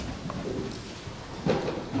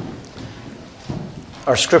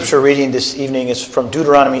Our scripture reading this evening is from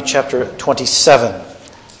Deuteronomy chapter 27.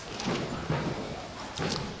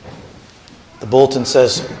 The bulletin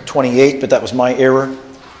says 28, but that was my error.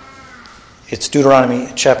 It's Deuteronomy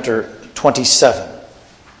chapter 27,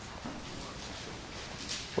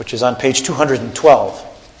 which is on page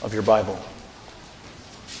 212 of your Bible.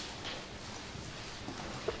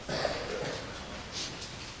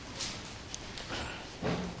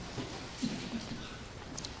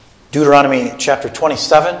 Deuteronomy chapter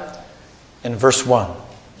 27 and verse 1.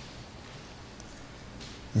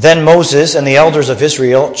 Then Moses and the elders of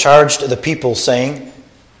Israel charged the people, saying,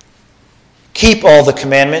 "Keep all the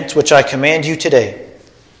commandments which I command you today.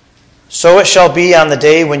 So it shall be on the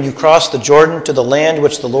day when you cross the Jordan to the land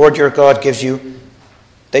which the Lord your God gives you,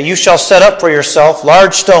 that you shall set up for yourself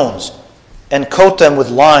large stones and coat them with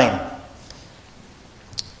lime,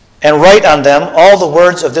 and write on them all the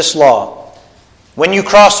words of this law. When you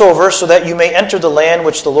cross over, so that you may enter the land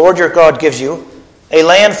which the Lord your God gives you, a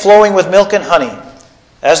land flowing with milk and honey,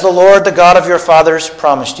 as the Lord, the God of your fathers,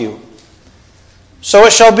 promised you. So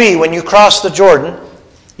it shall be, when you cross the Jordan,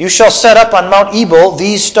 you shall set up on Mount Ebal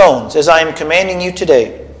these stones, as I am commanding you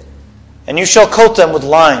today, and you shall coat them with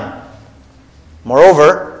lime.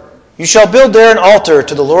 Moreover, you shall build there an altar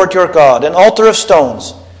to the Lord your God, an altar of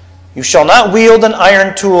stones. You shall not wield an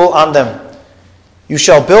iron tool on them. You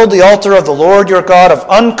shall build the altar of the Lord your God of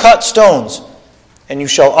uncut stones, and you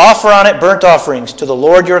shall offer on it burnt offerings to the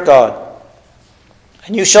Lord your God.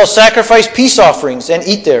 And you shall sacrifice peace offerings and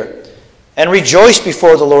eat there, and rejoice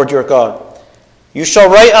before the Lord your God. You shall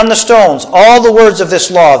write on the stones all the words of this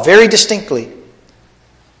law very distinctly."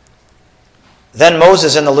 Then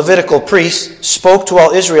Moses and the Levitical priests spoke to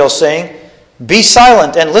all Israel, saying, "Be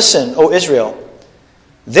silent and listen, O Israel.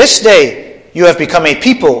 This day you have become a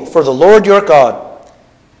people for the Lord your God.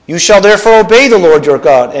 You shall therefore obey the Lord your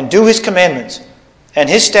God and do his commandments and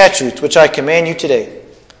his statutes, which I command you today."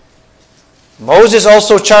 Moses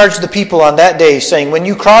also charged the people on that day, saying, "When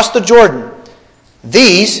you cross the Jordan,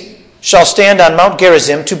 these shall stand on Mount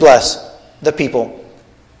Gerizim to bless the people: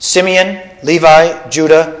 Simeon, Levi,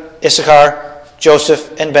 Judah, Issachar, Joseph,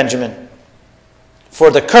 and Benjamin. For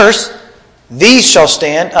the curse, these shall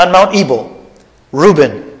stand on Mount Ebal: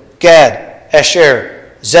 Reuben, Gad,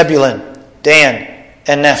 Asher, Zebulun, Dan,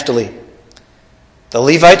 and Naphtali. The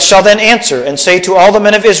Levites shall then answer and say to all the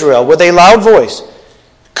men of Israel with a loud voice,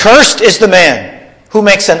 'Cursed is the man who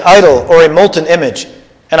makes an idol or a molten image,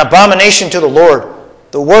 an abomination to the Lord,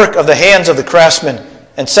 the work of the hands of the craftsman,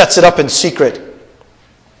 and sets it up in secret.'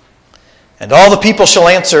 And all the people shall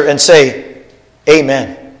answer and say,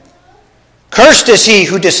 'Amen. Cursed is he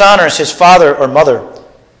who dishonors his father or mother.'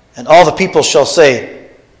 And all the people shall say,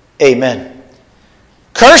 'Amen.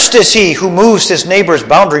 Cursed is he who moves his neighbor's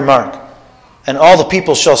boundary mark.' And all the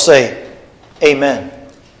people shall say, 'Amen.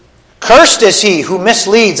 Cursed is he who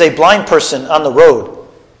misleads a blind person on the road.'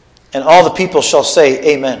 And all the people shall say,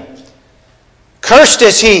 'Amen. Cursed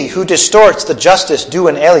is he who distorts the justice due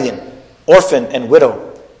an alien, orphan, and widow.'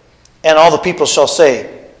 And all the people shall say,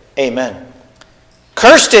 'Amen.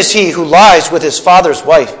 Cursed is he who lies with his father's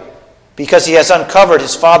wife, because he has uncovered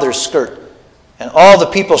his father's skirt.' And all the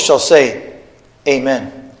people shall say,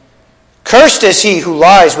 'Amen. Cursed is he who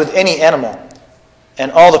lies with any animal.'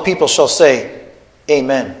 And all the people shall say,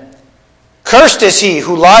 'Amen. Cursed is he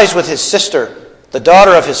who lies with his sister, the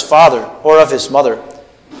daughter of his father or of his mother.'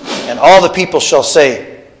 And all the people shall say,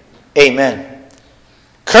 'Amen.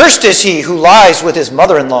 Cursed is he who lies with his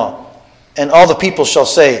mother-in-law.' And all the people shall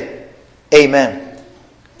say, 'Amen.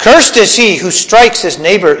 Cursed is he who strikes his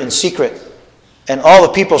neighbor in secret.' And all the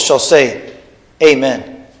people shall say,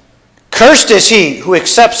 'Amen. Cursed is he who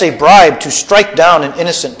accepts a bribe to strike down an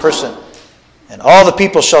innocent person.' And all the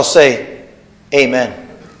people shall say, 'Amen.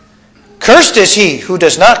 Cursed is he who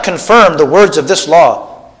does not confirm the words of this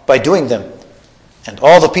law by doing them.' And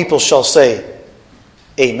all the people shall say,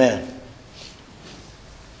 'Amen.'"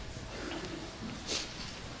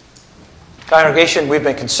 Congregation, we've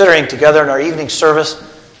been considering together in our evening service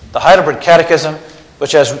the Heidelberg Catechism,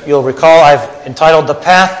 which, as you'll recall, I've entitled "The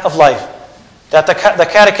Path of Life." That the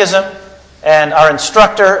Catechism and our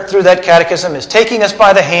instructor through that catechism is taking us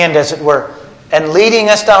by the hand, as it were, and leading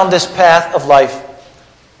us down this path of life,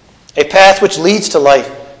 a path which leads to life.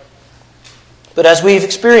 But as we've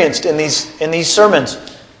experienced in these sermons,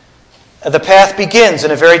 the path begins in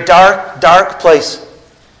a very dark, dark place.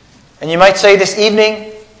 And you might say this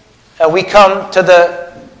evening we come to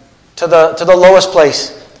the lowest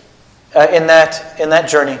place in that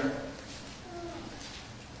journey.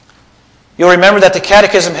 You'll remember that the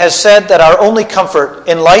Catechism has said that our only comfort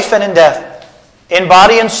in life and in death, in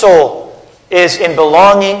body and soul, is in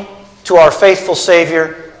belonging to to our faithful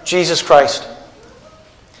Savior, Jesus Christ.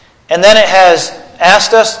 And then it has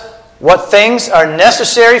asked us what things are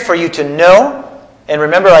necessary for you to know. And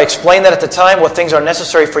remember, I explained that at the time, what things are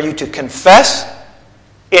necessary for you to confess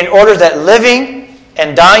in order that living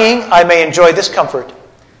and dying I may enjoy this comfort.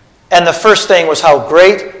 And the first thing was how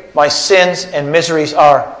great my sins and miseries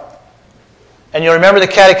are. And you'll remember the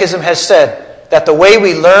Catechism has said that the way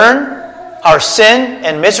we learn our sin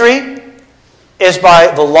and misery is by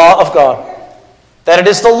the law of God. That it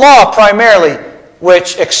is the law primarily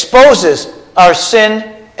which exposes our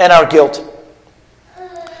sin and our guilt.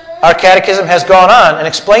 Our Catechism has gone on and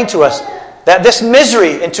explained to us that this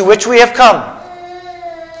misery into which we have come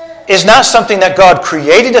is not something that God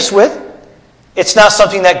created us with. It's not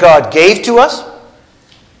something that God gave to us.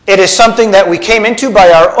 It is something that we came into by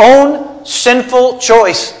our own sinful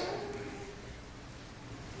choice.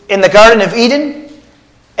 In the Garden of Eden,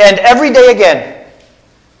 and every day again.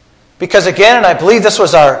 Because again, and I believe this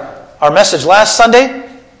was our message last Sunday,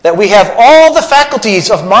 that we have all the faculties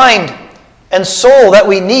of mind and soul that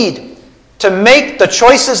we need to make the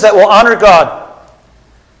choices that will honor God.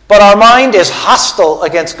 But our mind is hostile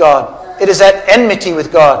against God. It is at enmity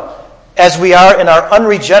with God, as we are in our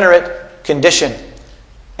unregenerate condition.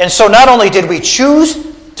 And so not only did we choose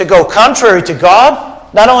to go contrary to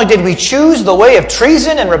God, not only did we choose the way of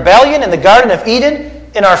treason and rebellion in the Garden of Eden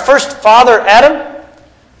in our first father Adam,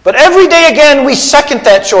 but every day again we second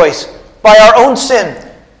that choice by our own sin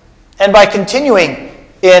and by continuing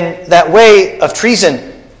in that way of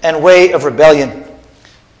treason and way of rebellion.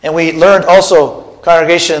 And we learned also,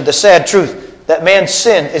 congregation, the sad truth that man's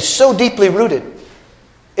sin is so deeply rooted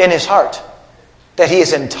in his heart that he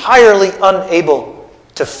is entirely unable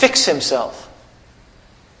to fix himself.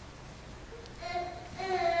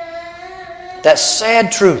 That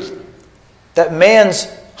sad truth that man's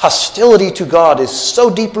hostility to God is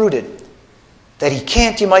so deep-rooted that he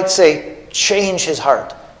can't, you might say, change his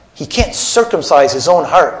heart. He can't circumcise his own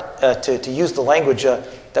heart, to use the language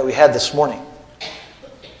that we had this morning.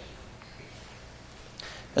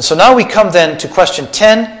 And so now we come then to question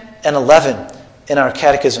 10 and 11 in our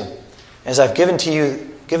catechism. As I've given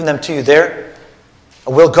them to you there,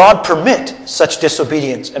 will God permit such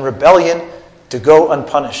disobedience and rebellion to go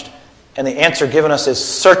unpunished? And the answer given us is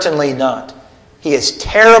certainly not. He is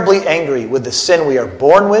terribly angry with the sin we are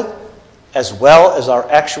born with, as well as our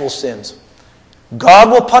actual sins. God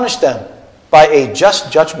will punish them by a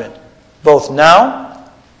just judgment, both now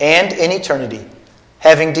and in eternity,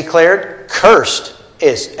 having declared, "Cursed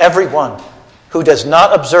is everyone who does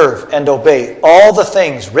not observe and obey all the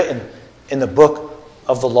things written in the book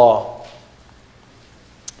of the law."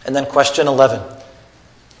 And then question 11.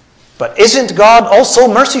 But isn't God also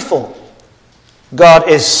merciful? God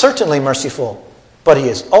is certainly merciful, but He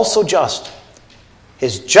is also just.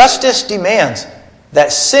 His justice demands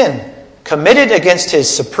that sin committed against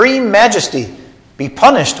His supreme majesty be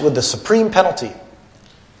punished with the supreme penalty,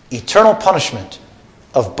 eternal punishment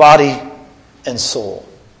of body and soul.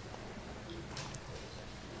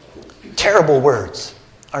 Terrible words,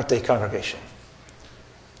 aren't they, congregation?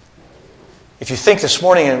 If you think this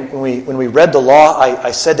morning, when we read the law,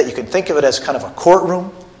 I said that you can think of it as kind of a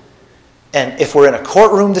courtroom. And if we're in a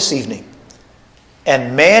courtroom this evening,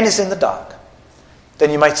 and man is in the dock, then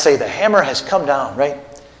you might say the hammer has come down, right?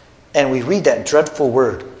 And we read that dreadful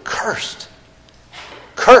word, cursed.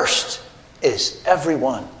 Cursed is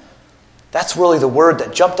everyone. That's really the word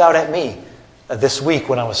that jumped out at me this week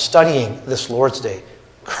when I was studying this Lord's Day.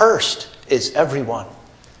 Cursed is everyone.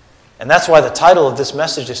 And that's why the title of this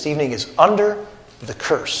message this evening is Under the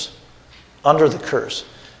Curse. Under the Curse.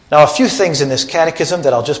 Now, a few things in this catechism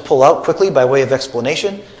that I'll just pull out quickly by way of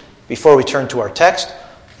explanation before we turn to our text.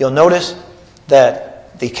 You'll notice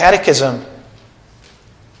that the catechism,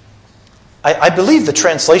 I believe the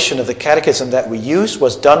translation of the catechism that we use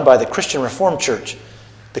was done by the Christian Reformed Church,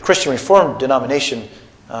 the Christian Reformed denomination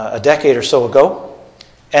a decade or so ago.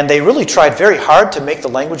 And they really tried very hard to make the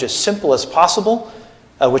language as simple as possible,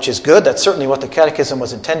 which is good. That's certainly what the catechism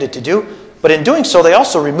was intended to do. But in doing so, they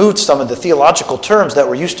also removed some of the theological terms that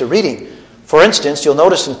we're used to reading. For instance, you'll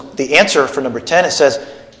notice in the answer for number 10, it says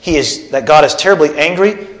that God is terribly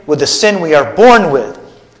angry with the sin we are born with.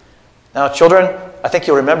 Now, children, I think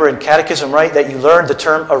you'll remember in catechism, right, that you learned the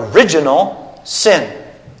term original sin.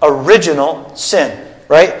 Original sin,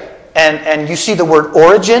 right? And you see the word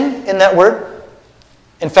origin in that word.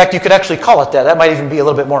 In fact, you could actually call it that. That might even be a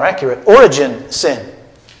little bit more accurate. Origin sin.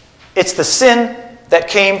 It's the sin that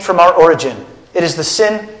came from our origin. It is the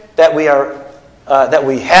sin that we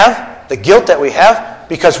have, the guilt that we have,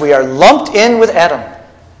 because we are lumped in with Adam.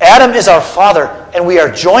 Adam is our father, and we are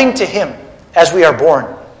joined to him as we are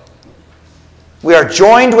born. We are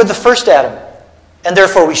joined with the first Adam, and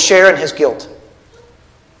therefore we share in his guilt.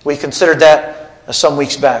 We considered that some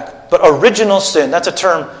weeks back. But original sin, that's a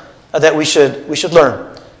term that we should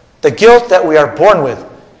learn. The guilt that we are born with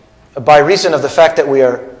by reason of the fact that we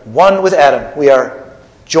are one with Adam. We are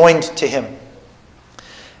joined to him.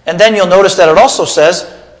 And then you'll notice that it also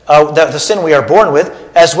says that the sin we are born with,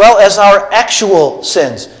 as well as our actual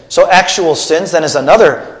sins. So actual sins then is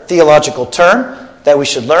another theological term that we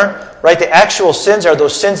should learn. Right? The actual sins are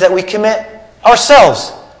those sins that we commit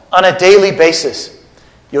ourselves on a daily basis.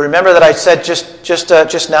 You remember that I said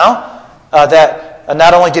just now that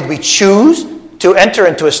not only did we choose to enter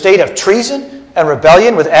into a state of treason and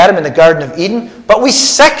rebellion with Adam in the Garden of Eden, but we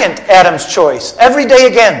second Adam's choice every day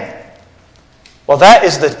again. Well, that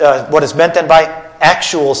is what is meant then by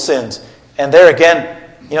actual sins. And there again,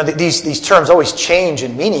 these terms always change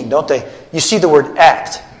in meaning, don't they? You see the word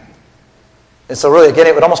act. And so really, again,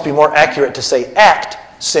 it would almost be more accurate to say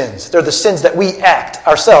act sins. They're the sins that we act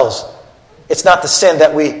ourselves. It's not the sin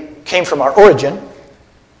that we came from our origin.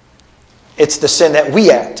 It's the sin that we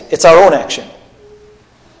act. It's our own action.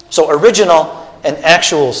 So original and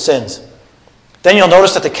actual sins. Then you'll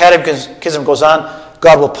notice that the Catechism goes on,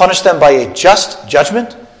 God will punish them by a just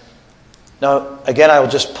judgment. Now, again, I will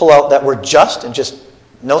just pull out that word just and just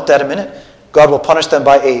note that a minute. God will punish them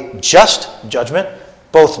by a just judgment,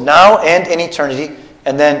 both now and in eternity.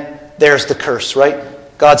 And then there's the curse, right?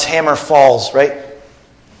 God's hammer falls, right?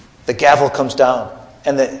 The gavel comes down,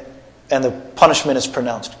 and the punishment is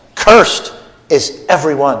pronounced. Cursed is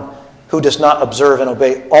everyone who does not observe and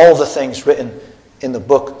obey all the things written in the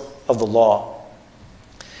book of the law.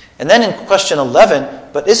 And then in question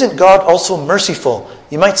 11, but isn't God also merciful?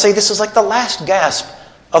 You might say this is like the last gasp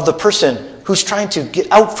of the person who's trying to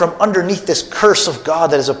get out from underneath this curse of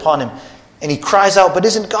God that is upon him. And he cries out, but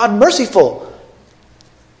isn't God merciful?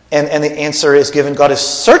 And the answer is given, God is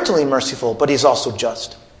certainly merciful, but he's also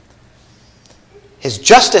just. His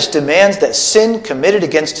justice demands that sin committed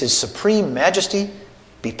against his supreme majesty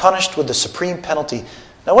be punished with the supreme penalty.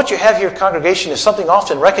 Now what you have here, congregation, is something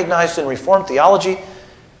often recognized in Reformed theology,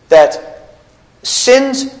 that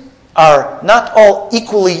sins are not all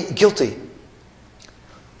equally guilty.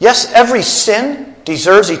 Yes, every sin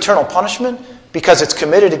deserves eternal punishment because it's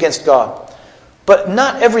committed against God. But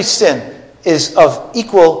not every sin is of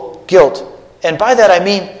equal guilt. And by that I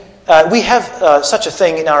mean we have such a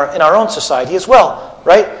thing in our own society as well,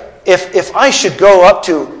 right? If I should go up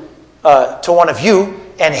to one of you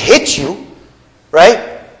and hit you,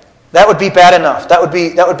 right? That would be bad enough. That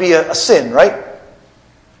would be a sin, right?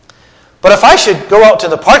 But if I should go out to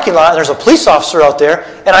the parking lot and there's a police officer out there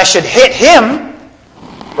and I should hit him,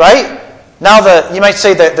 right? Now you might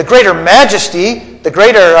say the greater majesty, the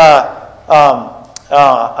greater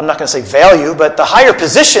I'm not going to say value, but the higher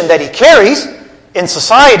position that he carries in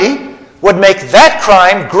society would make that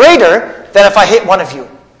crime greater than if I hit one of you.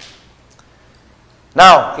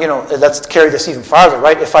 Now, let's carry this even farther,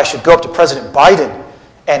 right? If I should go up to President Biden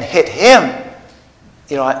and hit him,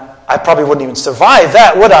 I probably wouldn't even survive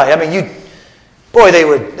that, would I? I mean,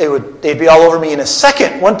 they'd be all over me in a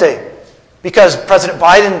second, wouldn't they? Because President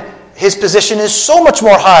Biden, his position is so much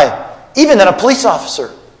more high, even than a police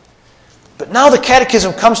officer. But now the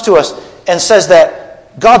Catechism comes to us and says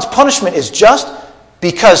that God's punishment is just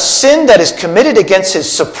because sin that is committed against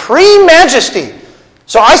his supreme majesty.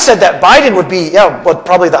 So I said that Biden would be,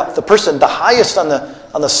 probably the person the highest on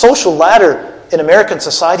the social ladder in American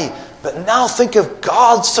society. But now think of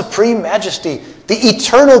God's supreme majesty, the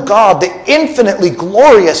eternal God, the infinitely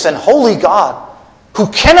glorious and holy God, who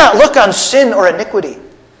cannot look on sin or iniquity.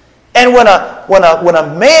 And when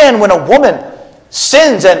a woman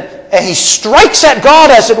sins and he strikes at God,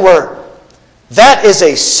 as it were, that is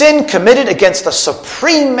a sin committed against the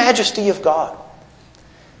supreme majesty of God.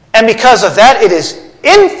 And because of that, it is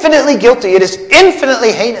infinitely guilty. It is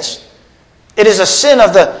infinitely heinous. It is a sin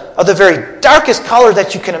of the very darkest color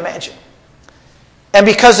that you can imagine. And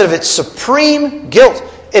because of its supreme guilt,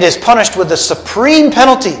 it is punished with the supreme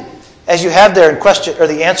penalty, as you have there in question, or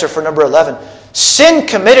the answer for number 11. Sin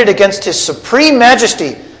committed against his supreme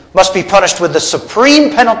majesty must be punished with the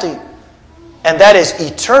supreme penalty, and that is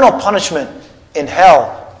eternal punishment in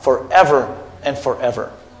hell forever and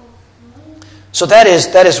forever. So that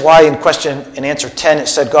is why in question and answer 10 it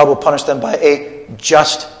said God will punish them by a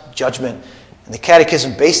just judgment. And the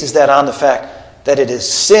Catechism bases that on the fact that it is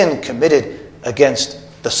sin committed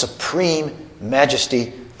against the supreme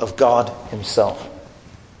majesty of God himself.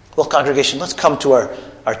 Well, congregation, let's come to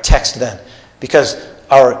our text then, because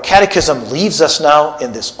our Catechism leaves us now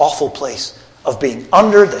in this awful place of being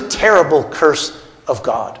under the terrible curse of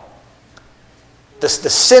God. The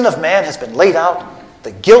sin of man has been laid out.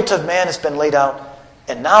 The guilt of man has been laid out.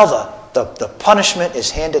 And now the punishment is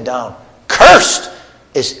handed down. Cursed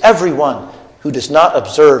is everyone who does not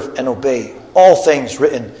observe and obey all things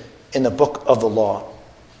written in the book of the law.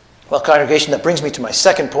 Well, congregation, that brings me to my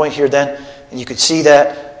second point here then. And you could see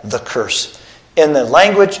that, the curse. In the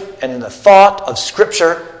language and in the thought of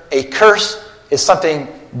Scripture, a curse is something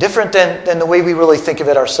different than the way we really think of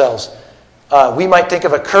it ourselves. We might think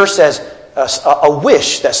of a curse as a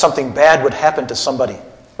wish that something bad would happen to somebody,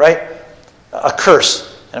 right? A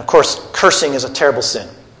curse. And of course, cursing is a terrible sin.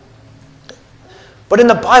 But in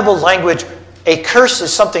the Bible language, a curse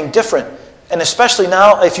is something different. And especially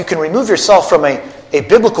now, if you can remove yourself from a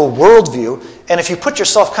biblical worldview, and if you put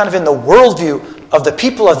yourself kind of in the worldview of the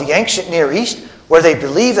people of the ancient Near East, where they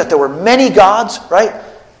believed that there were many gods, right?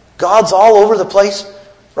 Gods all over the place,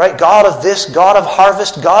 right? God of this, God of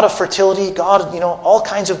harvest, God of fertility, God of, all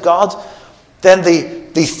kinds of gods. Then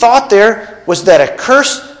the thought there was that a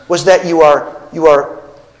curse was that you are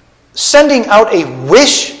sending out a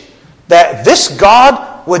wish that this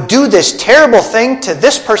God would do this terrible thing to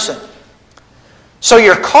this person. So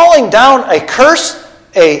you're calling down a curse,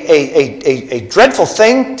 a dreadful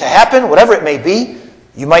thing to happen, whatever it may be.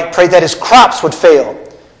 You might pray that his crops would fail.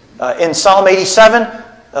 In Psalm 87,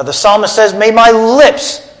 the psalmist says, may my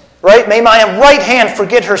lips, right? May my right hand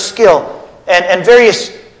forget her skill, and various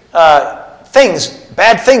things,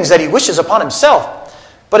 bad things that he wishes upon himself.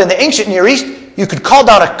 But in the ancient Near East, you could call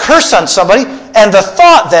down a curse on somebody, and the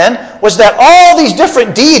thought then was that all these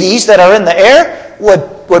different deities that are in the air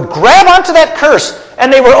would grab onto that curse,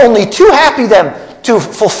 and they were only too happy then to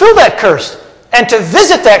fulfill that curse and to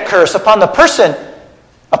visit that curse upon the person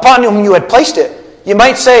upon whom you had placed it. You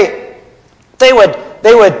might say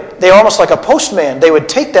they're almost like a postman. They would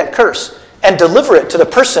take that curse and deliver it to the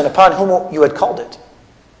person upon whom you had called it.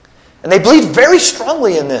 And they believed very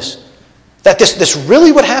strongly in this, that this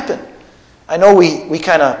really would happen. I know we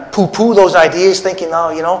kind of poo-poo those ideas, thinking,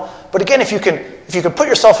 but again, if you can put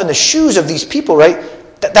yourself in the shoes of these people, right?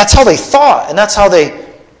 That's how they thought, and that's how they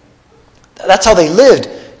lived.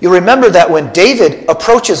 You remember that when David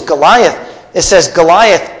approaches Goliath, it says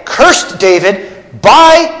Goliath cursed David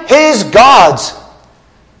by his gods.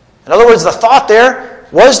 In other words, the thought there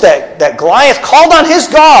was that Goliath called on his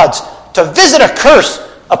gods to visit a curse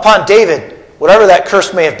upon David, whatever that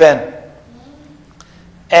curse may have been.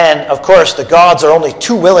 And of course, the gods are only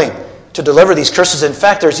too willing to deliver these curses. In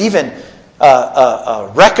fact, there's even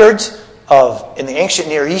records in the ancient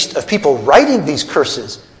Near East of people writing these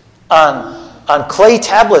curses on clay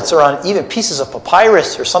tablets or on even pieces of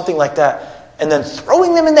papyrus or something like that, and then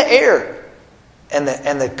throwing them in the air. And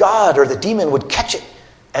the god or the demon would catch it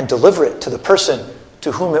and deliver it to the person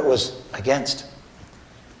to whom it was against.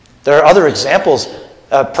 There are other examples,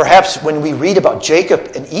 perhaps when we read about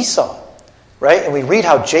Jacob and Esau, right? And we read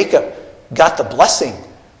how Jacob got the blessing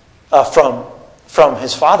from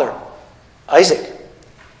his father, Isaac.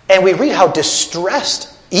 And we read how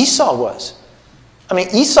distressed Esau was. I mean,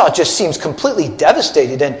 Esau just seems completely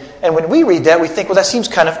devastated. And when we read that, we think, well, that seems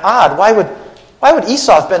kind of odd. Why would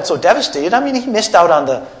Esau have been so devastated? I mean, he missed out on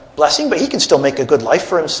the blessing, but he can still make a good life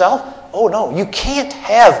for himself. Oh, no, you can't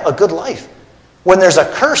have a good life when there's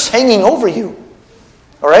a curse hanging over you.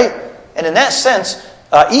 All right? And in that sense,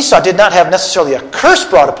 Esau did not have necessarily a curse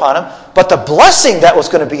brought upon him, but the blessing that was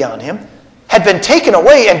going to be on him had been taken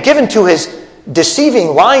away and given to his deceiving,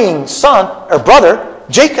 lying son or brother,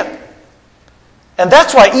 Jacob. And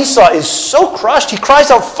that's why Esau is so crushed. He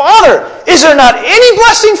cries out, Father, is there not any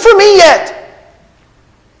blessing for me yet?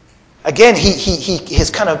 Again, he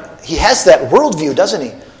has that worldview, doesn't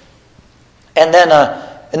he? And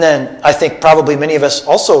then I think probably many of us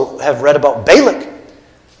also have read about Balak,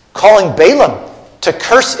 calling Balaam to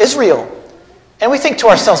curse Israel. And we think to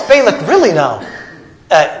ourselves, Balak, really now?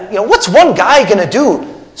 What's one guy going to do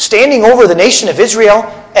standing over the nation of Israel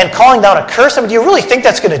and calling down a curse? I mean, do you really think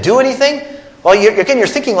that's going to do anything? Well, you're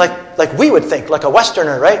thinking like we would think, like a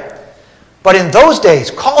Westerner, right? But in those days,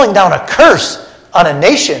 calling down a curse on a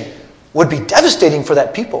nation would be devastating for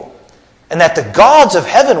that people. And that the gods of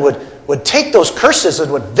heaven would take those curses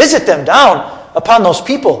and would visit them down upon those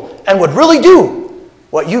people and would really do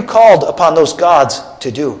what you called upon those gods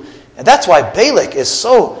to do. And that's why Balak is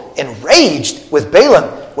so enraged with Balaam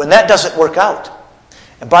when that doesn't work out.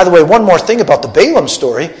 And by the way, one more thing about the Balaam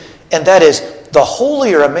story, and that is the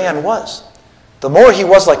holier a man was, the more he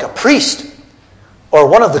was like a priest or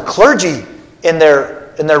one of the clergy in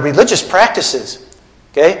their religious practices.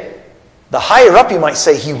 Okay? The higher up, you might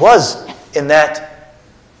say, he was in their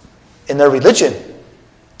religion,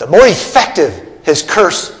 the more effective his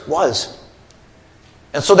curse was.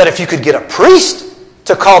 And so that if you could get a priest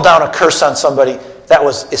to call down a curse on somebody that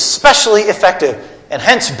was especially effective. And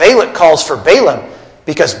hence Balak calls for Balaam,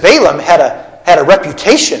 because Balaam had a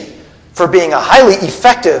reputation for being a highly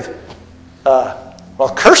effective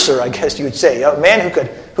curser, I guess you would say. A man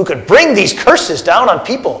who could bring these curses down on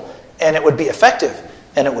people, and it would be effective,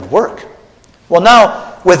 and it would work. Well,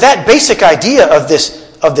 now, with that basic idea of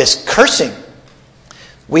this cursing,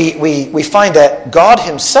 we find that God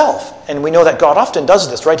himself, and we know that God often does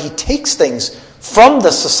this, right? He takes things from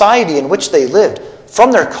the society in which they lived,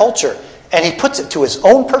 from their culture, and he puts it to his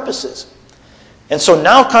own purposes. And so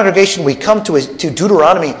now, congregation, we come to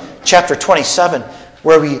Deuteronomy chapter 27,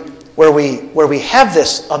 where we have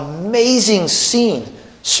this amazing scene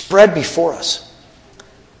spread before us.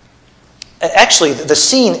 Actually, the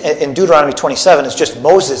scene in Deuteronomy 27 is just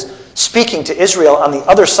Moses speaking to Israel on the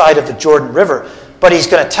other side of the Jordan River. But he's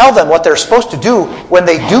going to tell them what they're supposed to do when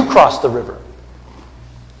they do cross the river.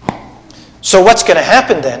 So what's going to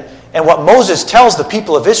happen then, and what Moses tells the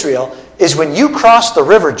people of Israel, is when you cross the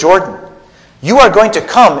river Jordan, you are going to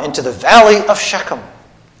come into the valley of Shechem.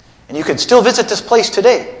 And you can still visit this place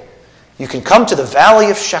today. You can come to the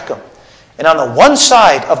valley of Shechem. And on the one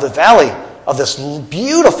side of the valley, of this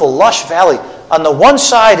beautiful, lush valley, on the one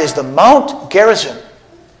side is the Mount Gerizim.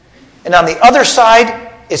 And on the other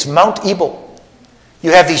side is Mount Ebal.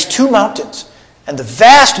 You have these two mountains. And the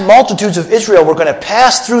vast multitudes of Israel were going to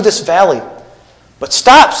pass through this valley. But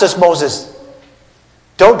stop, says Moses.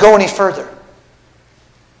 Don't go any further.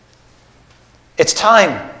 It's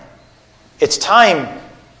time. It's time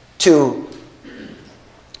to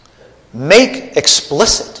make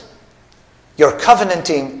explicit your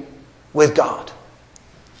covenanting with God.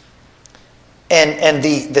 And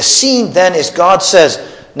the scene then is God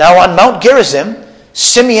says, now on Mount Gerizim,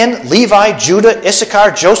 Simeon, Levi, Judah,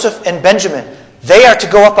 Issachar, Joseph, and Benjamin, they are to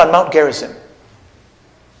go up on Mount Gerizim.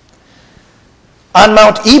 On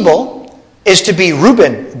Mount Ebal is to be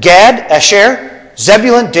Reuben, Gad, Asher,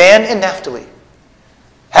 Zebulun, Dan, and Naphtali.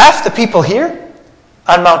 Half the people here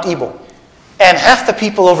on Mount Ebal, and half the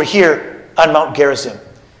people over here on Mount Gerizim.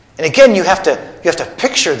 And again, you have to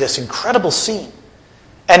picture this incredible scene.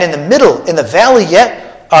 And in the middle, in the valley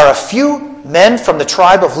yet, are a few men from the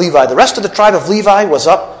tribe of Levi. The rest of the tribe of Levi was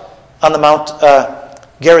up on the Mount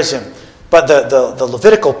Gerizim. But the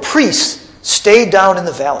Levitical priests stayed down in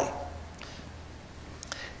the valley.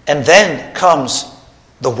 And then comes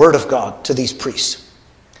the word of God to these priests.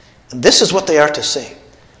 And this is what they are to say.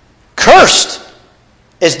 Cursed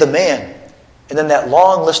is the man. And then that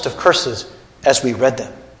long list of curses as we read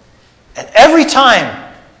them. And every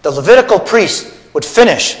time the Levitical priest would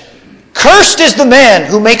finish, cursed is the man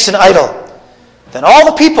who makes an idol. Then all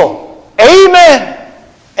the people, amen,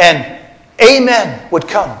 and amen would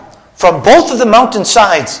come from both of the mountain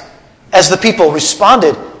sides as the people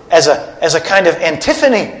responded as a kind of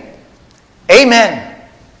antiphony. Amen,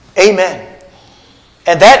 amen.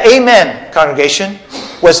 And that amen, congregation,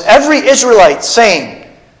 was every Israelite saying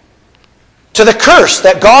to the curse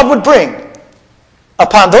that God would bring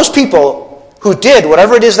upon those people who did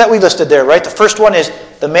whatever it is that we listed there, right? The first one is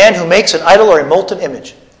the man who makes an idol or a molten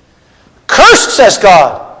image. Cursed, says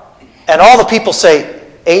God. And all the people say,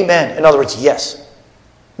 amen. In other words, yes.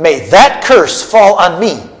 May that curse fall on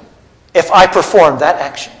me if I perform that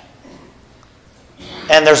action.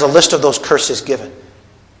 And there's a list of those curses given.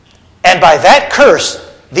 And by that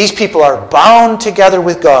curse, these people are bound together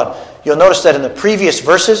with God. You'll notice that in the previous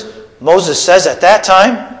verses, Moses says at that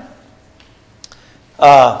time,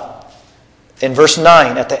 in verse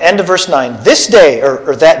 9, at the end of verse 9, this day,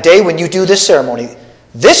 or that day when you do this ceremony,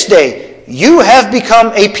 this day you have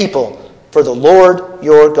become a people for the Lord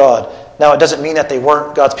your God. Now, it doesn't mean that they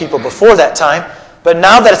weren't God's people before that time, but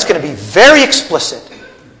now that it's going to be very explicit,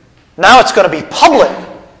 now it's going to be public.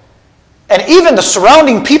 And even the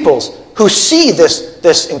surrounding peoples who see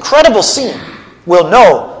this incredible scene will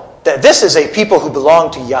know that this is a people who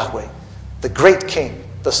belong to Yahweh, the great King,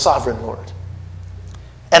 the sovereign Lord.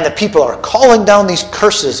 And the people are calling down these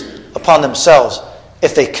curses upon themselves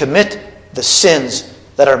if they commit the sins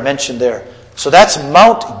that are mentioned there. So that's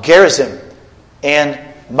Mount Gerizim and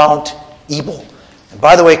Mount Ebal. And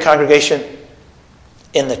by the way, congregation,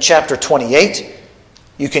 in the chapter 28,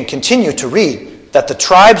 you can continue to read that the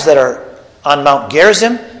tribes that are on Mount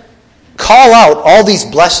Gerizim call out all these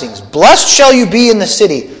blessings. Blessed shall you be in the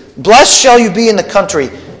city. Blessed shall you be in the country.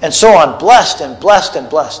 And so on. Blessed and blessed and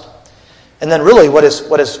blessed. And then really what is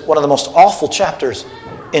one of the most awful chapters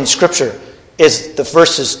in Scripture is the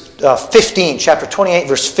verses 15, chapter 28,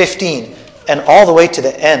 verse 15, and all the way to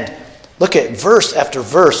the end. Look at verse after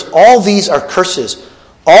verse. All these are curses,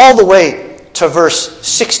 all the way to verse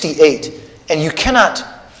 68. And you cannot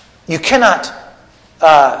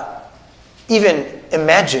even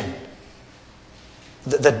imagine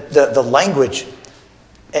the language.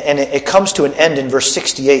 And it comes to an end in verse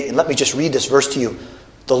 68. And let me just read this verse to you.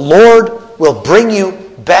 The Lord will bring you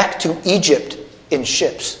back to Egypt in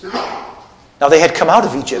ships. Now they had come out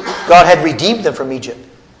of Egypt. God had redeemed them from Egypt.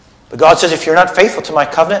 But God says, if you're not faithful to my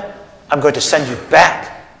covenant, I'm going to send you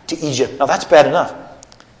back to Egypt. Now that's bad enough.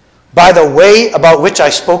 By the way about which I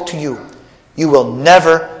spoke to you, you will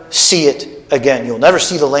never see it again. You'll never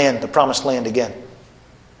see the land, the promised land again.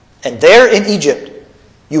 And there in Egypt,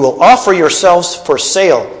 you will offer yourselves for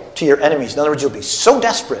sale to your enemies. In other words, you'll be so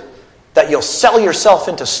desperate that you'll sell yourself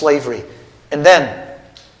into slavery. And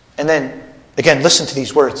then, again, listen to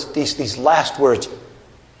these words, these last words.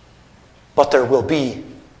 But there will be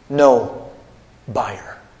no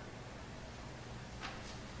buyer.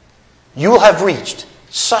 You will have reached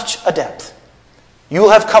such a depth. You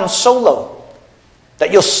will have come so low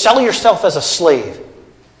that you'll sell yourself as a slave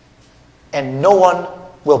and no one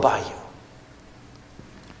will buy you.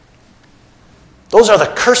 Those are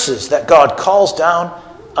the curses that God calls down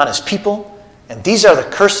on his people, and these are the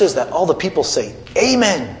curses that all the people say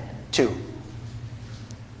amen to.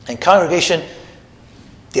 And congregation,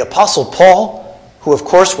 the Apostle Paul, who of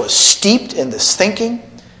course was steeped in this thinking,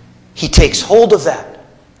 he takes hold of that.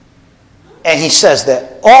 And he says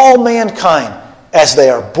that all mankind, as they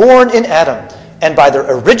are born in Adam, and by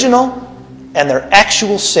their original and their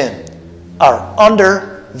actual sin, are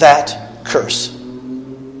under that curse.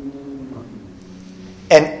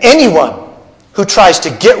 And anyone who tries to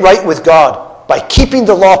get right with God by keeping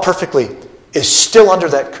the law perfectly is still under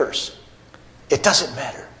that curse. It doesn't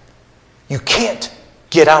matter. You can't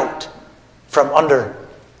get out from under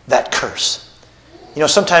that curse. You know,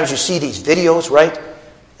 sometimes you see these videos, right?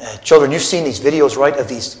 Children, you've seen these videos, right, of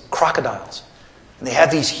these crocodiles. And they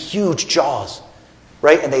have these huge jaws,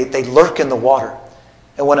 right? And they lurk in the water.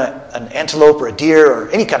 And when an antelope or a deer or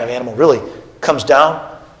any kind of animal really comes down,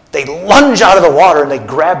 they lunge out of the water and they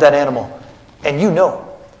grab that animal. And you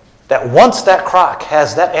know that once that croc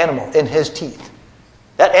has that animal in his teeth,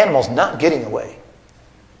 that animal's not getting away.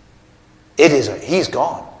 He's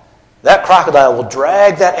gone. That crocodile will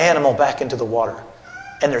drag that animal back into the water.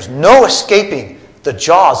 And there's no escaping the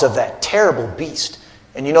jaws of that terrible beast.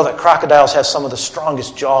 And you know that crocodiles have some of the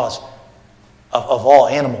strongest jaws of all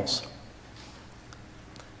animals.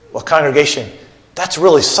 Well, congregation, that's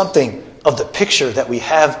really something of the picture that we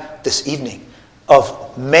have this evening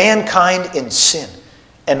of mankind in sin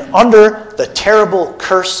and under the terrible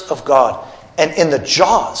curse of God and in the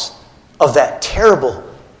jaws of that terrible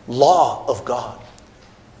law of God.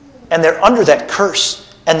 And they're under that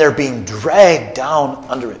curse and they're being dragged down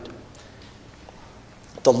under it.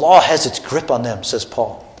 The law has its grip on them, says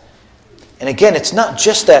Paul. And again, it's not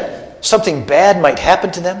just that something bad might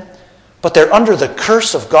happen to them, but they're under the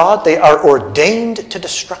curse of God. They are ordained to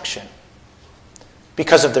destruction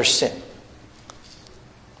because of their sin.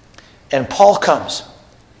 And Paul comes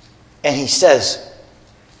and he says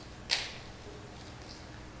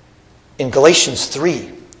in Galatians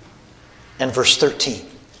 3 and verse 13,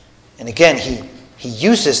 and again he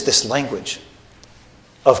uses this language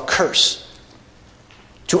of curse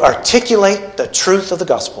to articulate the truth of the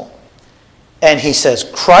gospel. And he says,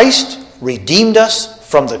 Christ redeemed us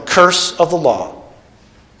from the curse of the law,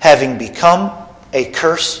 having become a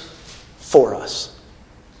curse for us.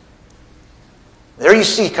 There you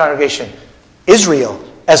see, congregation, Israel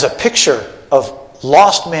as a picture of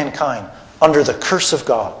lost mankind under the curse of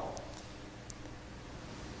God.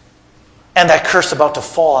 And that curse about to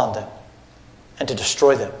fall on them and to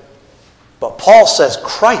destroy them. But Paul says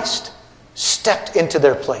Christ stepped into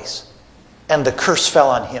their place and the curse fell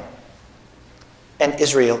on him. And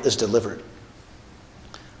Israel is delivered.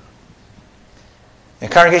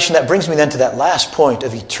 And congregation, that brings me then to that last point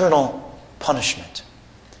of eternal punishment.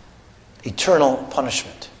 Eternal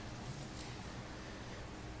punishment.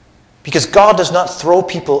 Because God does not throw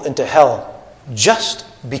people into hell just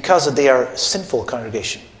because they are sinful,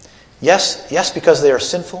 congregation. Yes, because they are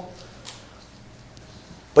sinful.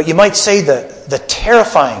 But you might say the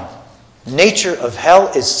terrifying nature of hell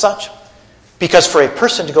is such because for a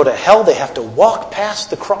person to go to hell, they have to walk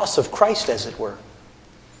past the cross of Christ, as it were.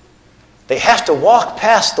 They have to walk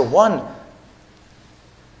past the one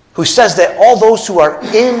who says that all those who are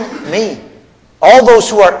in me, all those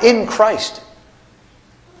who are in Christ,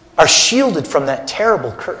 are shielded from that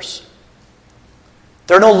terrible curse.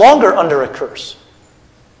 They're no longer under a curse.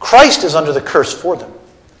 Christ is under the curse for them.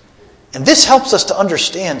 And this helps us to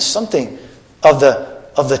understand something of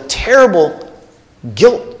the terrible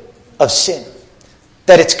guilt of sin.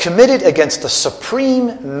 That it's committed against the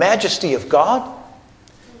supreme majesty of God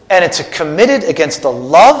And it's committed against the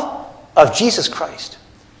love of Jesus Christ,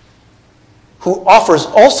 who offers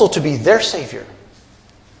also to be their Savior,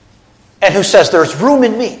 and who says, there's room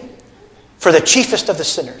in me for the chiefest of the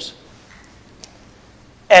sinners.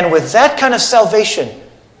 And with that kind of salvation,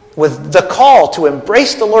 with the call to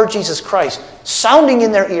embrace the Lord Jesus Christ sounding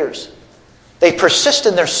in their ears, they persist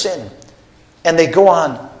in their sin, and they go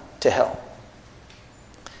on to hell.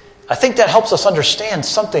 I think that helps us understand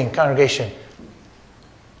something, congregation,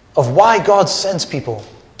 of why God sends people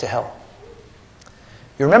to hell.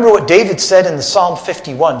 You remember what David said in the Psalm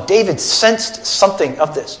 51. David sensed something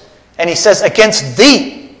of this. And he says, against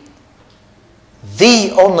thee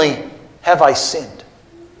only have I sinned.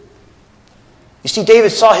 You see,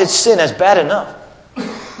 David saw his sin as bad enough,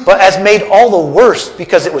 but as made all the worse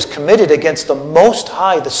because it was committed against the Most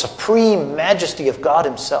High, the supreme majesty of God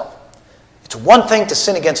himself. It's one thing to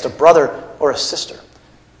sin against a brother or a sister,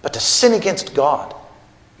 but to sin against God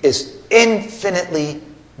is infinitely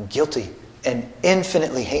guilty and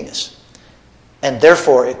infinitely heinous. And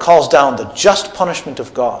therefore, it calls down the just punishment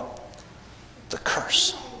of God, the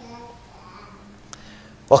curse.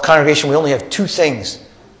 Well, congregation, we only have two things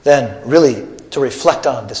then really to reflect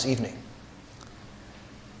on this evening.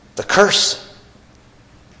 The curse,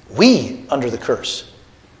 we under the curse,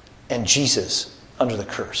 and Jesus under the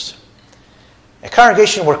curse. And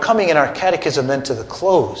congregation, we're coming in our catechism then to the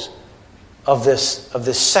close of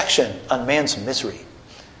this section on man's misery.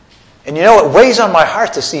 And you know, it weighs on my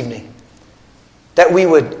heart this evening that we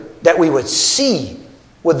would see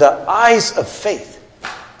with the eyes of faith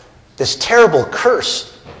this terrible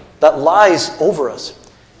curse that lies over us.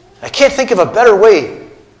 I can't think of a better way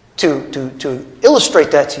to illustrate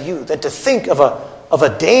that to you than to think of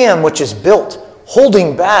a dam which is built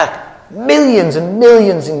holding back millions and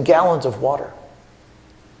millions in gallons of water.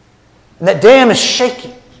 And that dam is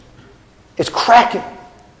shaking. It's cracking.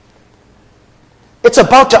 It's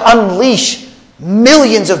about to unleash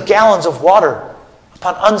millions of gallons of water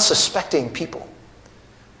upon unsuspecting people.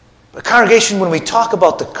 But congregation, when we talk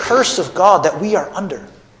about the curse of God that we are under,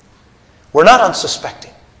 we're not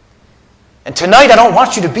unsuspecting. And tonight I don't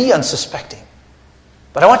want you to be unsuspecting,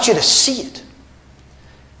 but I want you to see it.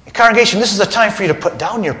 And congregation, this is a time for you to put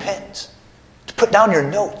down your pens, to put down your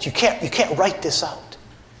notes. You can't write this out.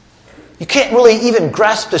 You can't really even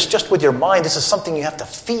grasp this just with your mind. This is something you have to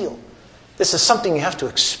feel. This is something you have to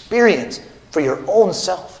experience for your own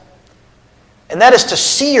self. And that is to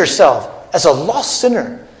see yourself as a lost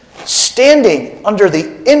sinner standing under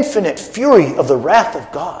the infinite fury of the wrath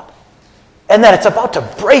of God, and that it's about to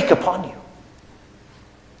break upon you.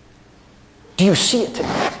 Do you see it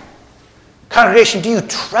tonight? Congregation, do you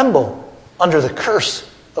tremble under the curse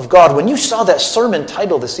of God? When you saw that sermon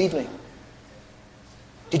title this evening,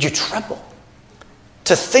 did you tremble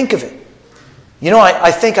to think of it? You know,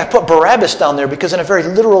 I think I put Barabbas down there because in a very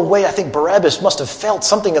literal way, I think Barabbas must have felt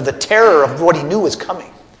something of the terror of what he knew was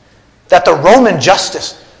coming. That the Roman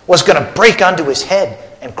justice was going to break onto his head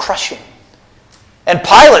and crush him. And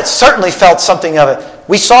Pilate certainly felt something of it.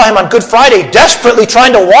 We saw him on Good Friday desperately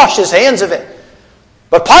trying to wash his hands of it.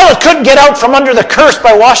 But Pilate couldn't get out from under the curse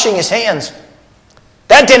by washing his hands.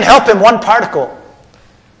 That didn't help him one particle.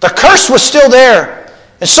 The curse was still there.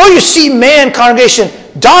 And so you see man, congregation,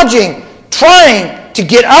 dodging, trying to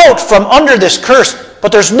get out from under this curse,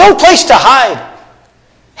 but there's no place to hide.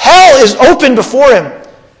 Hell is open before him.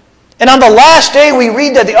 And on the last day we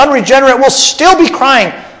read that the unregenerate will still be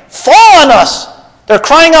crying, "Fall on us." They're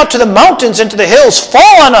crying out to the mountains and to the hills,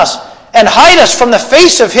 "Fall on us and hide us from the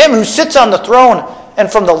face of him who sits on the throne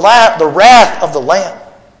and from the wrath of the Lamb."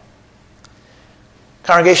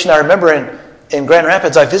 Congregation, I remember in Grand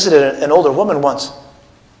Rapids, I visited an older woman once.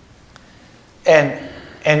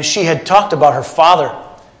 And she had talked about her father.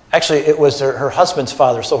 Actually, it was her husband's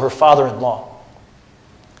father, so her father-in-law.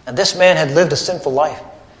 And this man had lived a sinful life.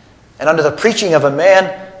 And under the preaching of a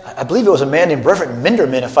man, I believe it was a man named Reverend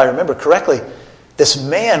Minderman, if I remember correctly, this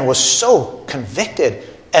man was so convicted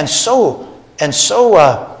and so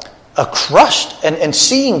crushed and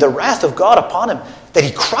seeing the wrath of God upon him that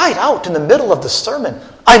he cried out in the middle of the sermon,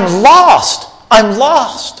 "I'm lost! I'm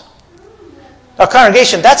lost!" Now,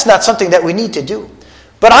 congregation, that's not something that we need to do.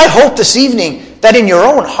 But I hope this evening that in your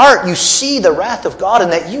own heart you see the wrath of God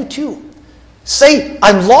and that you too say,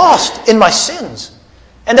 "I'm lost in my sins."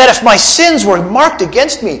 And that if my sins were marked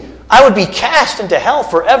against me, I would be cast into hell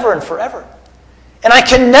forever and forever. And I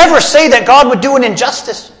can never say that God would do an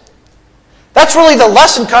injustice. That's really the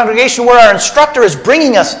lesson, congregation, where our instructor is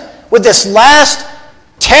bringing us with this last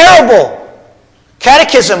terrible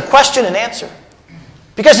catechism, question and answer.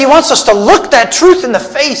 Because he wants us to look that truth in the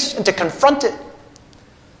face and to confront it.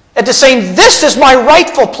 and to saying, this is my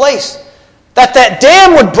rightful place, that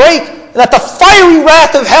dam would break, and that the fiery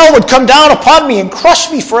wrath of hell would come down upon me and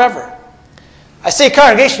crush me forever. I say,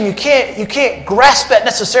 congregation, you can't grasp that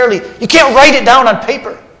necessarily. You can't write it down on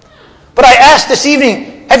paper. But I ask this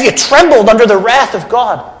evening, have you trembled under the wrath of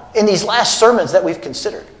God in these last sermons that we've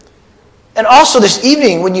considered? And also this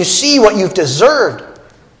evening, when you see what you've deserved,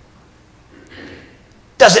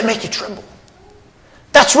 does it make you tremble?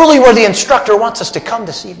 That's really where the instructor wants us to come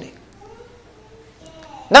this evening.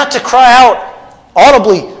 Not to cry out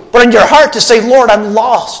audibly, but in your heart to say, Lord, I'm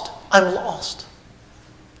lost. I'm lost.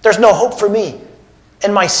 There's no hope for me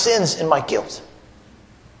and my sins and my guilt.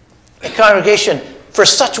 And congregation, for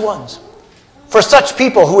such ones, for such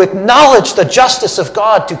people who acknowledge the justice of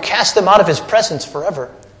God to cast them out of His presence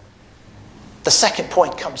forever, the second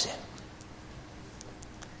point comes in.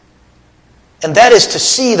 And that is to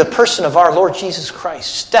see the person of our Lord Jesus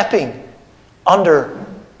Christ stepping under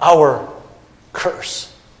our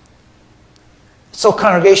curse. So,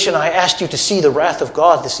 congregation, I asked you to see the wrath of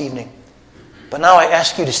God this evening. But now I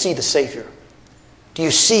ask you to see the Savior. Do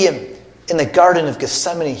you see Him in the Garden of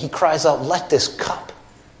Gethsemane? He cries out, let this cup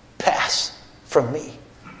pass from me.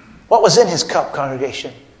 What was in His cup,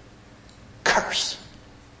 congregation? Curse.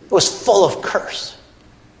 It was full of curse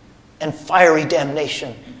and fiery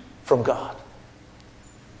damnation from God.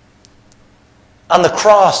 On the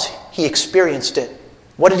cross, He experienced it.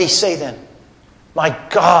 What did He say then? My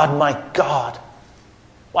God,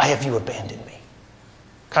 why have you abandoned me?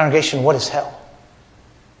 Congregation, what is hell?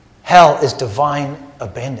 Hell is divine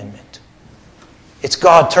abandonment. It's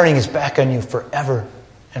God turning His back on you forever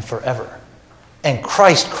and forever. And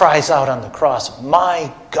Christ cries out on the cross,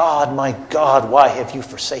 my God, why have you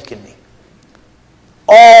forsaken me?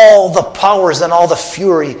 All the powers and all the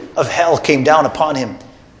fury of hell came down upon Him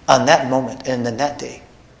on that moment and in that day.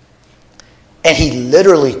 And He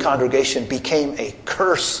literally, congregation, became a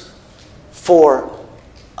curse for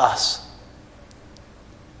us.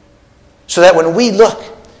 So that when we look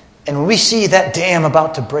and when we see that dam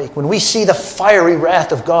about to break, when we see the fiery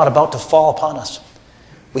wrath of God about to fall upon us,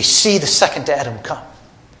 we see the second Adam come.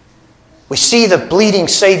 We see the bleeding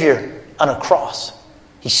Savior on a cross.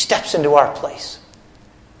 He steps into our place.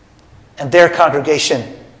 And their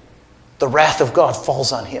congregation, the wrath of God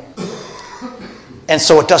falls on Him. And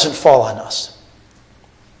so it doesn't fall on us.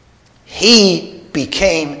 He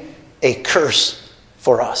became a curse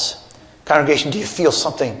for us. Congregation, do you feel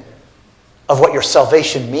something of what your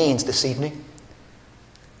salvation means this evening?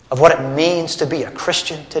 Of what it means to be a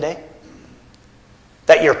Christian today?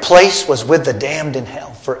 That your place was with the damned in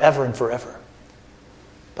hell forever and forever.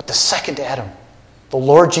 But the second Adam, the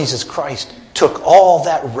Lord Jesus Christ, took all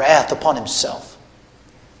that wrath upon Himself.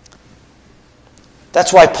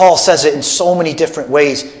 That's why Paul says it in so many different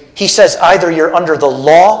ways. He says either you're under the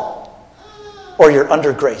law or you're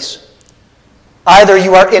under grace. Either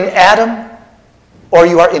you are in Adam or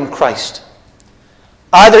you are in Christ.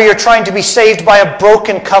 Either you're trying to be saved by a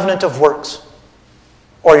broken covenant of works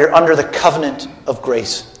or you're under the covenant of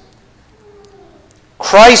grace.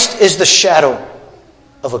 Christ is the shadow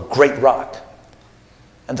of a great rock.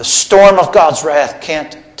 And the storm of God's wrath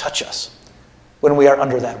can't touch us when we are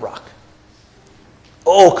under that rock.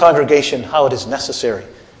 Oh, congregation, how it is necessary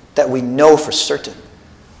that we know for certain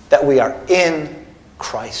that we are in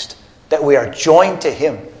Christ, that we are joined to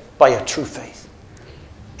Him by a true faith.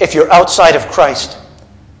 If you're outside of Christ,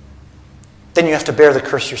 then you have to bear the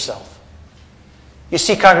curse yourself. You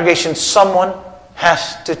see, congregation, someone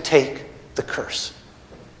has to take the curse.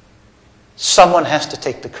 Someone has to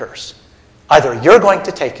take the curse. Either you're going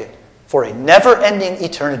to take it for a never-ending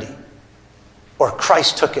eternity, or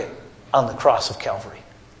Christ took it on the cross of Calvary.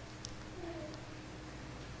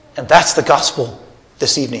 And that's the gospel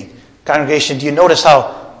this evening. Congregation, do you notice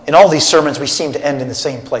how in all these sermons we seem to end in the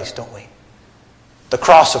same place, don't we? The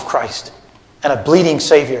cross of Christ and a bleeding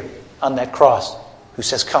Savior on that cross who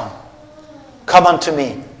says, come unto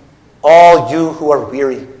me, all you who are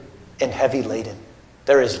weary and heavy laden.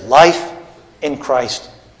 There is life in Christ,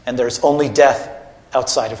 and there is only death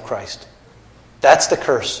outside of Christ. That's the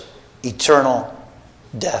curse, eternal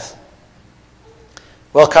death.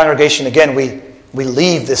 Well, congregation, again, we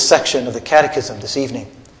leave this section of the Catechism this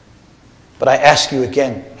evening. But I ask you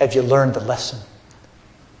again, have you learned the lesson?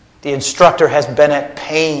 The instructor has been at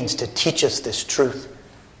pains to teach us this truth,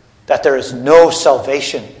 that there is no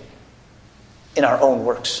salvation in our own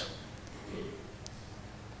works.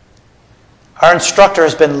 Our instructor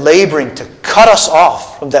has been laboring to cut us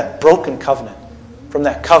off from that broken covenant, from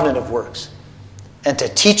that covenant of works, and to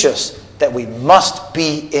teach us that we must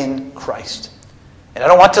be in Christ. And I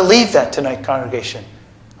don't want to leave that tonight, congregation.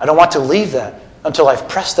 I don't want to leave that until I've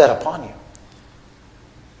pressed that upon you?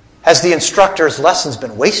 Has the instructor's lessons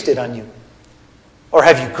been wasted on you? Or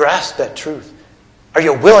have you grasped that truth? Are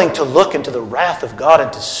you willing to look into the wrath of God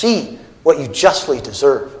and to see what you justly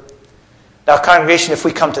deserve? Now, congregation, if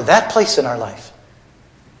we come to that place in our life,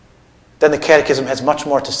 then the Catechism has much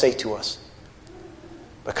more to say to us.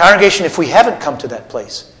 But congregation, if we haven't come to that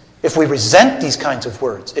place, if we resent these kinds of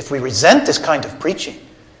words, if we resent this kind of preaching,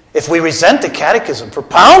 if we resent the Catechism for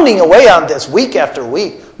pounding away on this week after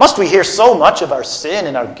week, must we hear so much of our sin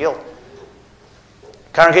and our guilt?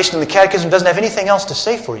 Congregation, the Catechism doesn't have anything else to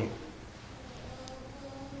say for you.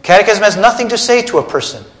 Catechism has nothing to say to a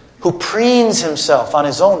person who preens himself on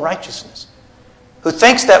his own righteousness, who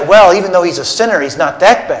thinks that, well, even though he's a sinner, he's not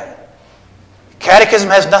that bad. Catechism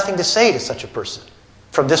has nothing to say to such a person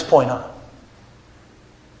from this point on.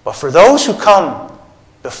 But for those who come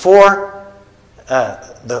before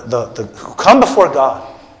who come before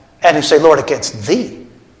God and who say, Lord, against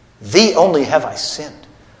thee only have I sinned.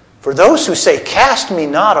 For those who say, cast me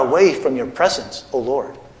not away from your presence, O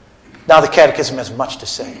Lord. Now the Catechism has much to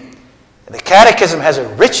say. And the Catechism has a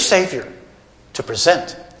rich Savior to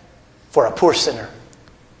present for a poor sinner.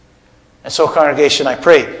 And so, congregation, I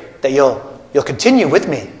pray that you'll continue with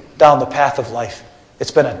me down the path of life.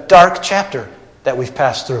 It's been a dark chapter that we've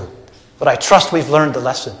passed through, but I trust we've learned the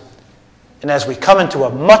lesson. And as we come into a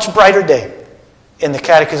much brighter day in the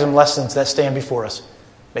Catechism lessons that stand before us,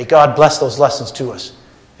 may God bless those lessons to us.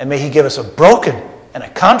 And may He give us a broken and a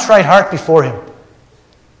contrite heart before Him,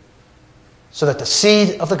 so that the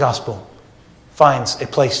seed of the gospel finds a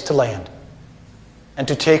place to land and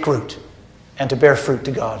to take root and to bear fruit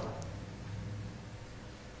to God.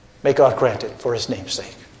 May God grant it for His name's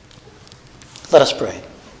sake. Let us pray.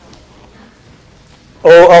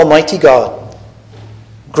 O Almighty God,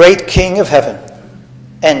 great King of heaven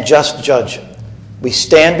and just Judge, we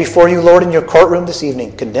stand before you, Lord, in your courtroom this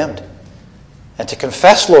evening, condemned, and to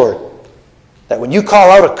confess, Lord, that when you call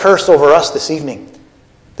out a curse over us this evening,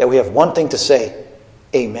 that we have one thing to say,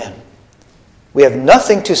 Amen. We have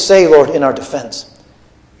nothing to say, Lord, in our defense.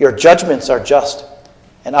 Your judgments are just,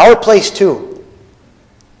 and our place, too,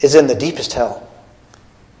 is in the deepest hell.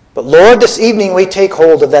 But, Lord, this evening we take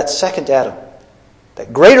hold of that second Adam,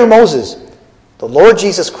 that greater Moses, the Lord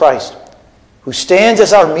Jesus Christ, who stands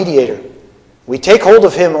as our mediator. We take hold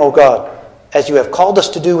of him, O God, as you have called us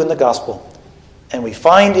to do in the gospel, and we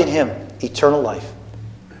find in him eternal life.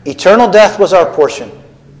 Eternal death was our portion,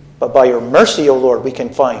 but by your mercy, O Lord, we can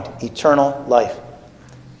find eternal life.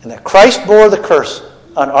 And that Christ bore the curse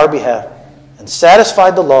on our behalf and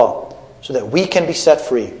satisfied the law so that we can be set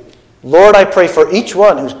free. Lord, I pray for each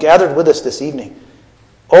one who's gathered with us this evening.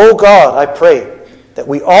 O God, I pray that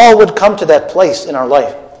we all would come to that place in our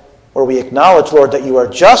life where we acknowledge, Lord, that you are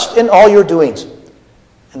just in all your doings,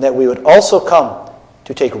 and that we would also come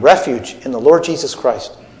to take refuge in the Lord Jesus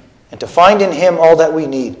Christ and to find in him all that we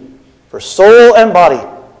need for soul and body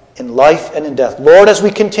in life and in death. Lord, as we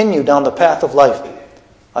continue down the path of life,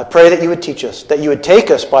 I pray that you would teach us, that you would take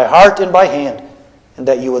us by heart and by hand, and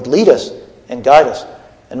that you would lead us and guide us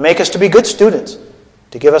and make us to be good students,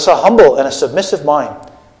 to give us a humble and a submissive mind,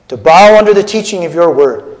 to bow under the teaching of your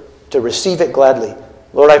word, to receive it gladly.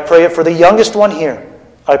 Lord, I pray it for the youngest one here.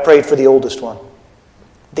 I pray it for the oldest one.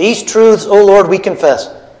 These truths, O Lord, we confess.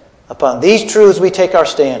 Upon these truths we take our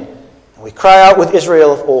stand, and we cry out with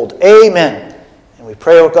Israel of old, Amen. And we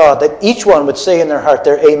pray, O God, that each one would say in their heart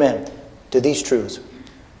their Amen to these truths.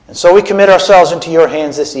 And so we commit ourselves into your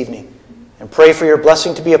hands this evening and pray for your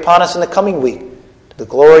blessing to be upon us in the coming week, to the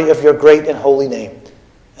glory of your great and holy name.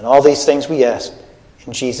 And all these things we ask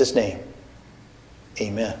in Jesus' name.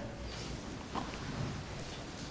 Amen.